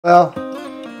Well,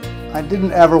 I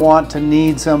didn't ever want to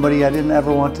need somebody. I didn't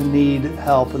ever want to need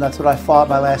help, and that's what I fought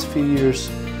my last few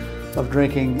years of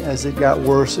drinking as it got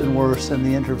worse and worse and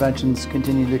the interventions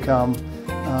continued to come.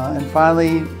 And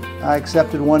finally, I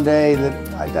accepted one day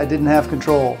that I didn't have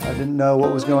control. I didn't know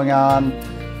what was going on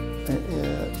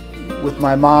with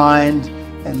my mind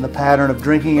and the pattern of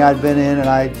drinking I'd been in, and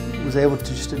I was able to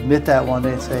just admit that one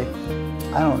day and say,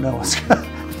 I don't know what's going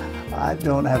on. I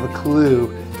don't have a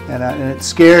clue. And it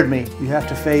scared me. You have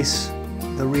to face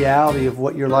the reality of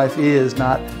what your life is,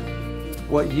 not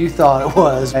what you thought it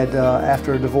was. I had,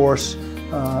 after a divorce,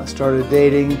 started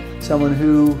dating someone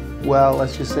who, well,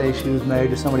 let's just say she was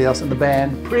married to somebody else in the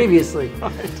band previously.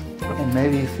 Right. And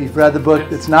maybe if you've read the book,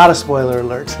 it's not a spoiler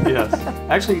alert. Yes.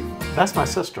 Actually, that's my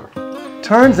sister.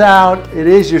 Turns out it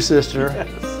is your sister.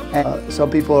 Yes. And, some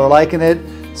people are liking it,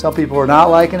 some people are not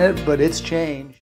liking it, but it's changed.